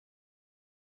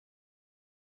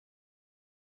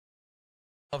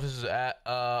If this is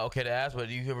okay to ask, but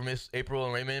do you ever miss April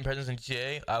and Ray Mond presence in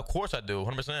GTA? Of course I do,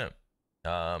 100%.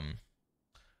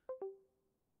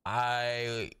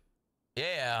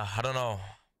 Yeah, I don't know.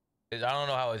 I don't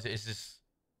know how it's just,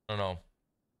 I don't know.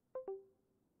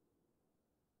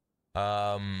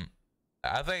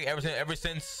 I think ever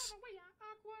since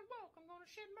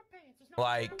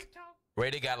like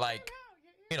Ray got like,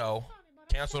 you know,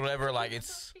 canceled or whatever, like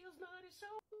it's,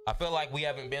 I feel like we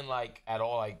haven't been like at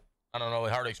all, like, I don't know,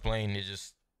 it's hard to explain.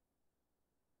 It's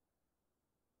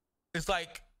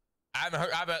like I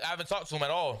haven't talked to him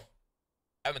at all.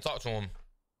 I haven't talked to him,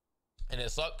 and it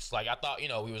sucks. Like I thought, you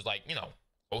know, we was like, you know,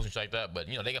 post and shit like that, but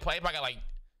you know, they probably got like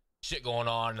shit going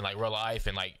on in like real life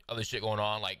and like other shit going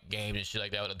on, like games and shit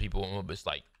like that with other people. But it's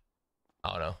like,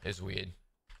 I don't know, it's weird.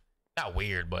 Not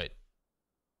weird, but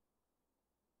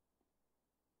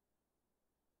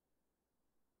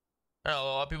I don't know, a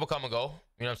lot of people come and go.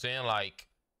 You know what I'm saying? Like,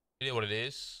 it is what it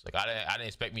is. Like I didn't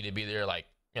expect me to be there, like,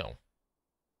 you know,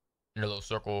 in a little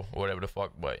circle or whatever the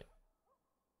fuck, but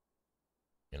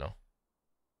you know,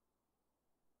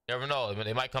 you never know.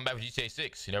 They might come back with GTA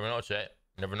 6. You never know, chat.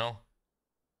 You never know.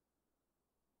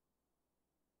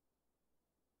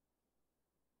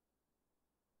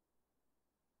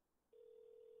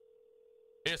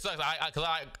 It sucks. I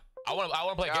want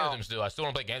to play games with them still. I still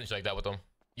want to play games like that with them.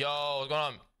 Yo, what's going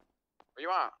on? Where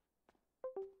you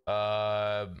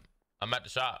at? I'm at the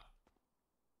shop.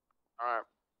 All right.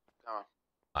 Come on.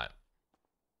 All right.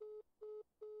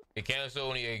 He canceled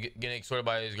when he getting extorted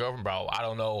by his girlfriend, bro. I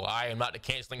don't know. I am not the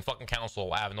canceling fucking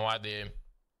council. I have no idea.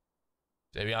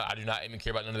 Maybe I do not even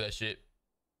care about none of that shit.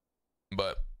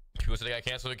 But people say they got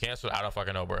canceled or canceled. I don't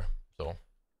fucking know, bro. So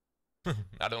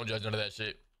I don't judge none of that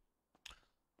shit.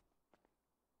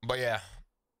 But yeah,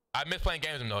 I miss playing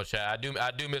games with them though, chat. I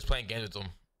do miss playing games with them.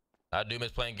 I do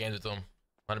miss playing games with them,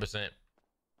 100%.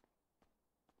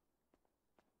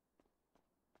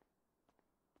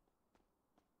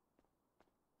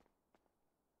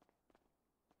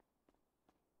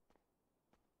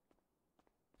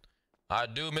 I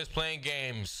do miss playing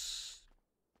games.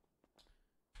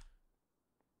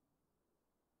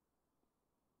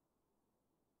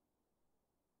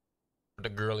 The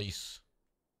girlies.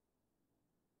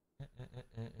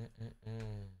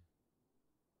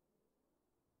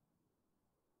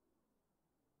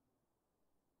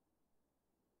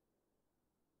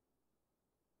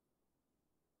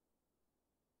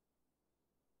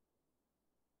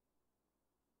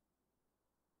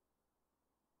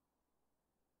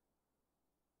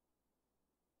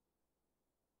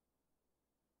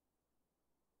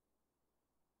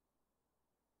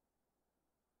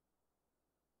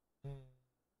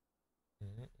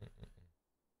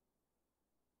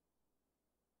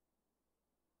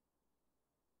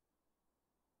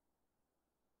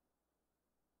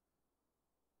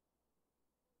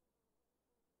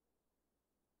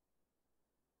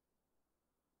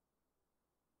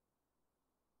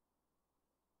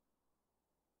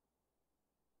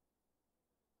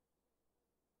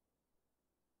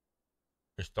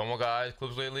 There's Tomo guys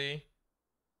clips lately.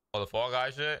 Oh, the Fall Guy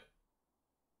shit.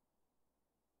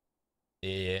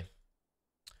 Yeah,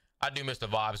 I do miss the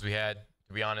vibes we had,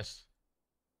 to be honest.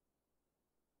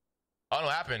 I don't know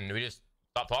what happened. We just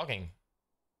stopped talking.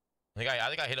 I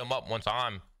think I hit him up one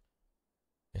time.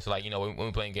 It's like, you know, when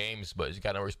we're playing games, but just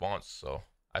got no response, so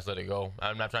I just let it go.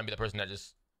 I'm not trying to be the person that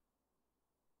just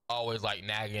always like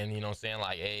nagging, you know what I'm saying?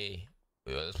 Like, hey,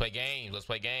 let's play games, let's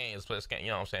play games, let's play this game, you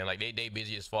know what I'm saying? Like they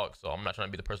busy as fuck, so I'm not trying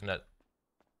to be the person that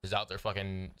is out there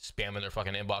fucking spamming their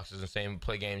fucking inboxes and saying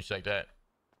play games, shit like that.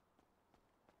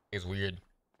 It's weird.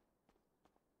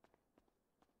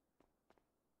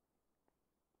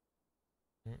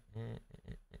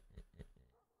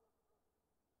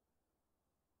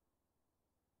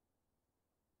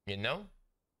 You know?